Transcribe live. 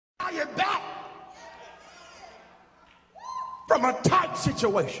call you back from a tight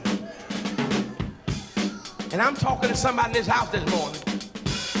situation. And I'm talking to somebody in this house this morning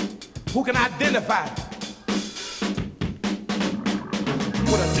who can identify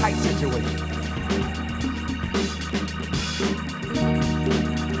with a tight situation.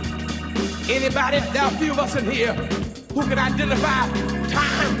 Anybody? There are a few of us in here who can identify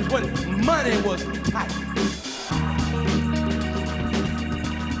times when money was tight.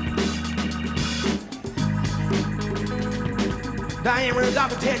 Diane, when the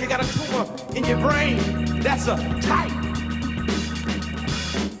doctor tells you got a tumor in your brain, that's a tight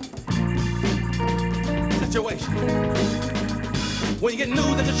situation. When you get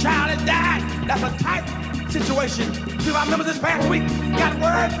news that your child has died, that's a tight situation. Do I remember this past week? Got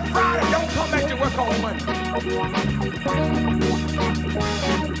word Friday, don't come back to work on Monday.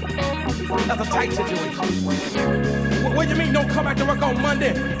 That's a tight situation. What do you mean don't come back to work on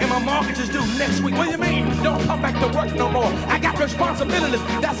Monday and my mortgage is due next week? What do you mean don't come back to work no more? I got responsibilities.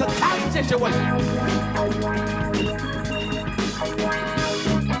 That's a tight situation.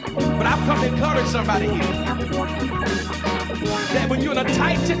 But I've come to encourage somebody here that when you're in a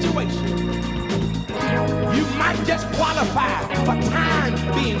tight situation, you might just qualify for time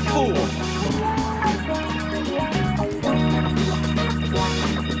being full.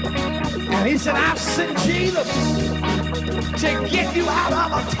 And he said, I've sent Jesus to get you out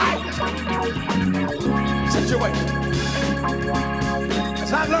of a tight situation.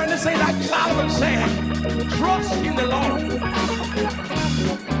 So I've learned to say like Solomon said, trust in the Lord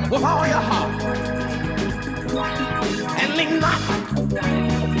with all your heart and lean not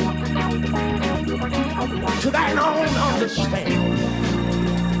to thine own understanding,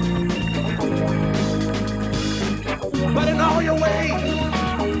 but in all your ways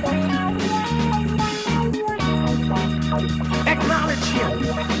acknowledge him,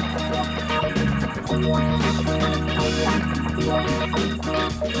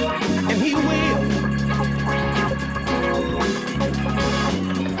 and he will.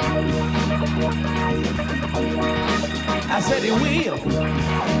 I said he will.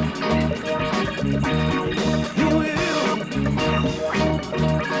 He will.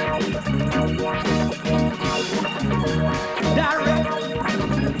 Direct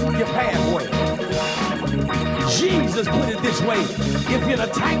your pathway. Jesus put it this way: if you're in a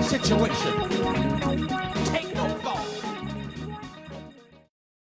tight situation,